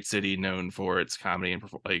another great city known for its comedy and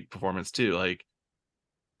like performance too. Like,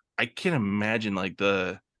 I can't imagine like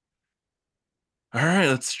all right,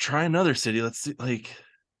 let's try another city. Let's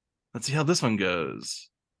see how this one goes.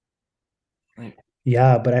 Like,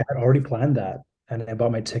 Yeah, but I had already planned that, and I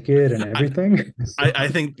bought my ticket and I, everything. I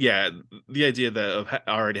think, yeah, the idea that of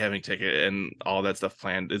already having a ticket and all that stuff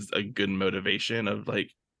planned is a good motivation of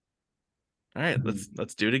like, all right,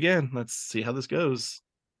 let's do it again. Let's see how this goes.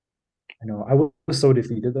 I know I was so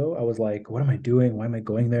defeated though. I was like, what am I doing? Why am I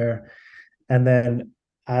going there? And then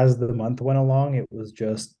as the month went along, it was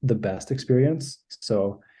just the best experience.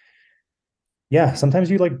 So yeah,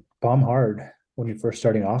 sometimes you like bomb hard when you're first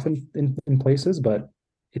starting off in places, but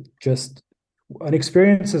it just an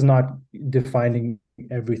experience is not defining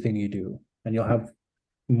everything you do, and you'll have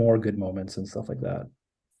more good moments and stuff like that.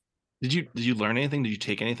 Did you learn anything? Did you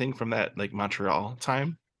take anything from that like Montreal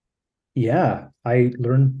time? Yeah, I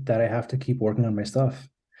learned that I have to keep working on my stuff,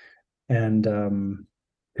 and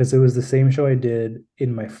because it was the same show I did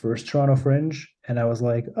in my first Toronto Fringe, and I was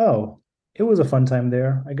like, oh, it was a fun time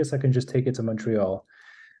there. I guess I can just take it to Montreal.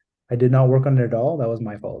 I did not work on it at all. That was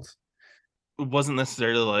my fault. It wasn't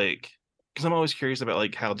necessarily like, because I'm always curious about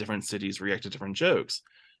like how different cities react to different jokes.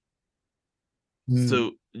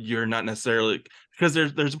 So you're not necessarily, because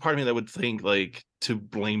there's a part of me that would think like to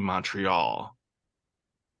blame Montreal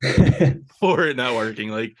for it not working,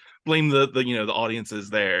 like blame the the audiences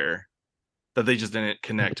there that they just didn't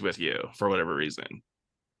connect with you for whatever reason.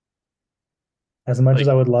 As much Like- as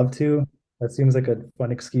I would love to, that seems like a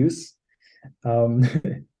fun excuse.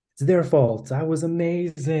 It's their fault. I was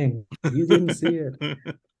amazing. You didn't see it.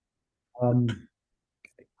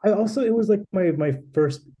 I also, it was like my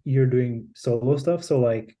first year doing solo stuff, so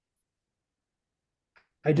like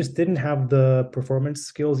I just didn't have the performance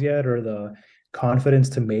skills yet or the confidence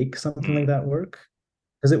to make something like that work,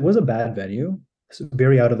 because it was a bad venue. It's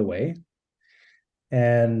very out of the way.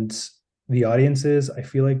 And the audiences, I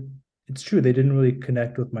feel like it's true, they didn't really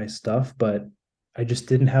connect with my stuff, but I just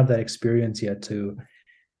didn't have that experience yet to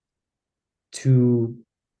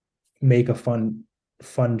make a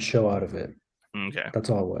fun show out of it. Okay. That's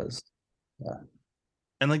all it was. Yeah.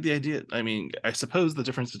 And like the idea, I mean, I suppose the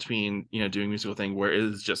difference between, doing a musical thing where it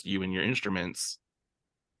is just you and your instruments,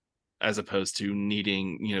 as opposed to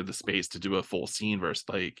needing, the space to do a full scene verse,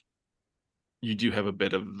 like you do have a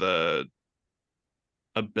bit of the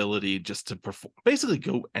ability just to perform, basically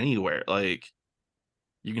go anywhere. Like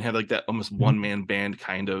you can have like that almost one-man band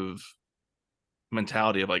kind of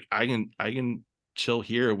mentality of like, I can chill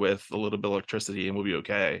here with a little bit of electricity and we'll be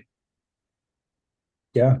okay.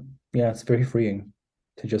 Yeah. It's very freeing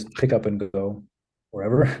to just pick up and go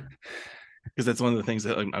wherever. Because that's one of the things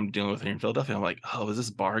that I'm dealing with here in Philadelphia. I'm like, oh, is this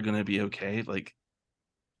bar gonna be okay? Like,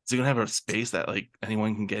 is it gonna have a space that like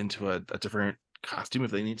anyone can get into a different costume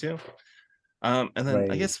if they need to? And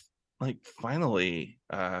then I guess like finally,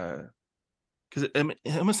 because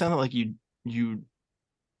it almost sounded like you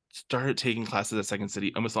started taking classes at Second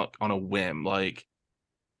City almost like on a whim, like,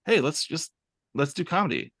 hey, let's do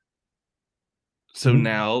comedy. So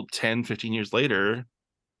now 10-15 years later,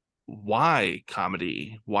 why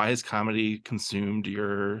comedy? Why has comedy consumed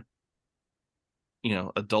your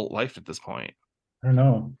adult life at this point? I don't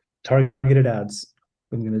know. Targeted ads.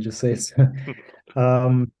 I'm gonna just say it.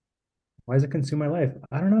 Why does it consume my life?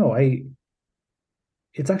 I don't know.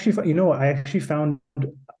 It's actually fun. I actually found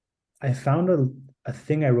a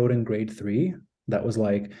thing I wrote in grade 3 that was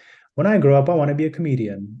like, when I grow up, I want to be a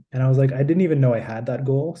comedian. And I was like, I didn't even know I had that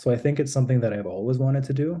goal. So I think it's something that I've always wanted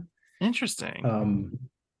to do. Interesting.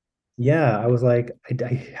 Yeah, I was like,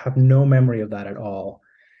 I have no memory of that at all.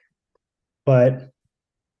 But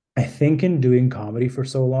I think in doing comedy for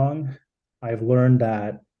so long, I've learned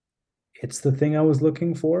that it's the thing I was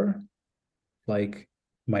looking for. Like,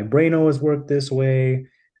 my brain always worked this way.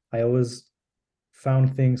 I always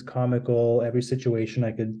found things comical. Every situation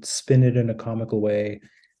I could spin it in a comical way.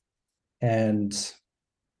 And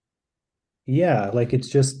yeah, like it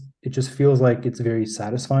just feels like it's very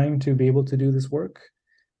satisfying to be able to do this work,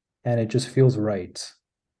 and it just feels right.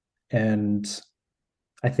 And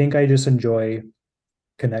I think I just enjoy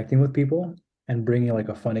connecting with people and bringing like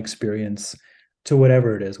a fun experience to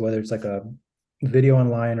whatever it is, whether it's like a video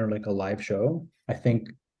online or like a live show. I think,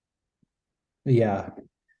 yeah.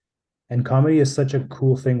 And comedy is such a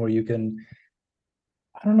cool thing where you can,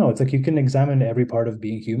 I don't know, it's like you can examine every part of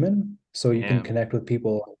being human. So you can connect with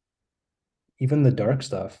people, even the dark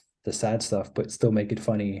stuff, the sad stuff, but still make it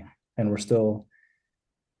funny. And we're still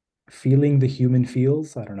feeling the human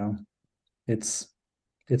feels. I don't know. It's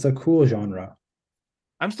a cool genre.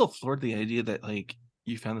 I'm still floored the idea that like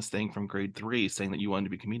you found this thing from grade 3 saying that you wanted to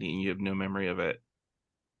be a comedian and you have no memory of it.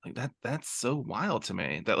 Like that's so wild to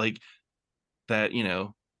me that like that,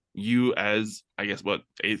 you as I guess what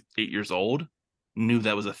 8 years old knew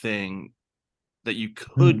that was a thing that you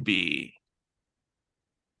could be,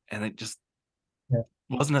 and it just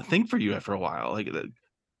wasn't a thing for you after a while. Like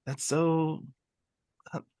that's so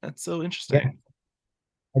interesting. Yeah.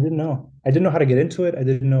 I didn't know how to get into it.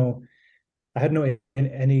 I had no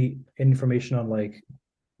any information on like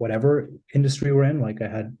whatever industry we're in. Like I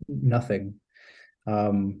had nothing.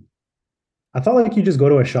 I thought like you just go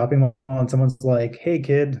to a shopping mall and someone's like, "Hey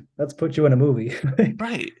kid, let's put you in a movie."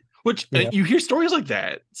 Right. Which you hear stories like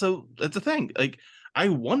that. So that's the thing. Like I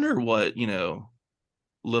wonder what,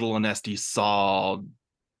 Little Anesti saw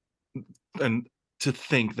and to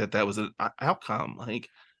think that was an outcome. Like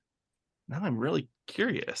now I'm really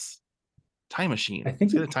curious. Time machine. I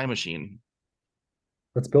think let's get a time machine.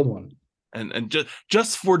 Let's build one. And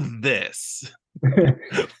just for this.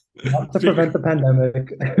 Not to prevent the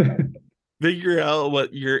pandemic. figure out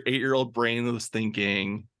what your 8-year-old brain was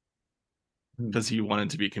thinking because he wanted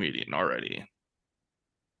to be a comedian already.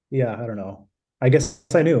 Yeah, I don't know. I guess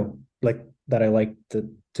I knew like that I liked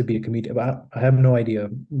to be a comedian, but I have no idea.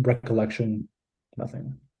 Recollection,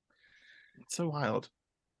 nothing. It's so wild.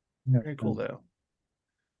 Yeah. Very cool though.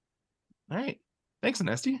 All right. Thanks,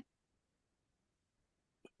 Nesty.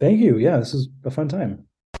 Thank you. Yeah, this is a fun time.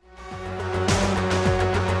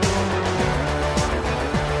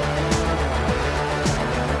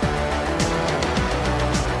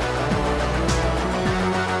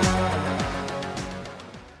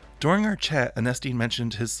 During our chat, Anesti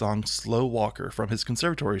mentioned his song Slow Walker from his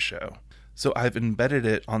conservatory show, so I've embedded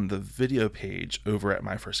it on the video page over at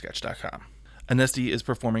myfirstsketch.com. Anesti is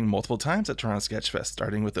performing multiple times at Toronto Sketch Fest,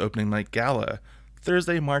 starting with the opening night gala,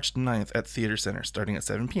 Thursday, March 9th at Theater Center starting at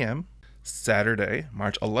 7 p.m., Saturday,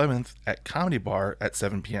 March 11th at Comedy Bar at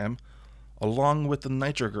 7 p.m., along with the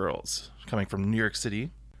Nitro Girls coming from New York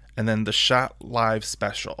City, and then the Shot Live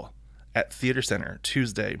Special at Theater Center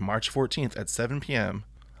Tuesday, March 14th at 7 p.m.,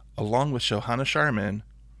 along with Shohana Sharman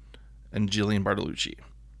and Jillian Bartolucci.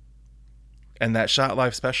 And that Shot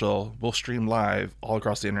Live Special will stream live all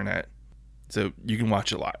across the internet, so you can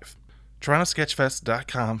watch it live.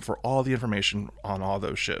 TorontoSketchFest.com for all the information on all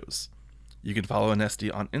those shows. You can follow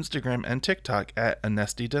Anesti on Instagram and TikTok at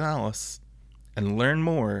AnestiDenalis and learn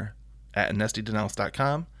more at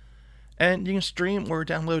AnestiDenalis.com. And you can stream or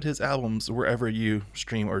download his albums wherever you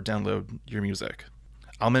stream or download your music.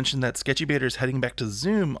 I'll mention that Sketchy Baiter is heading back to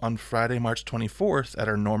Zoom on Friday, March 24th at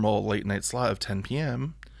our normal late night slot of 10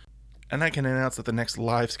 p.m. And I can announce that the next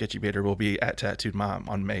live Sketchy Baiter will be at Tattooed Mom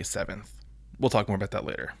on May 7th. We'll talk more about that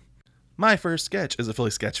later. My First Sketch is a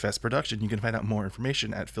Philly Sketchfest production. You can find out more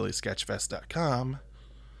information at phillysketchfest.com.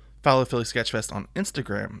 Follow Philly Sketchfest on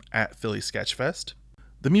Instagram at Philly Sketchfest.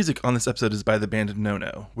 The music on this episode is by the band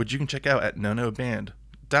Nono, which you can check out at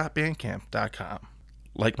nonoband.bandcamp.com.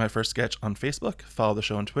 Like My First Sketch on Facebook, follow the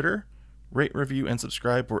show on Twitter, rate, review, and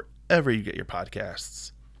subscribe wherever you get your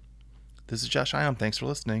podcasts. This is Josh Hyam. Thanks for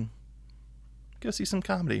listening. Go see some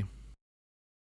comedy.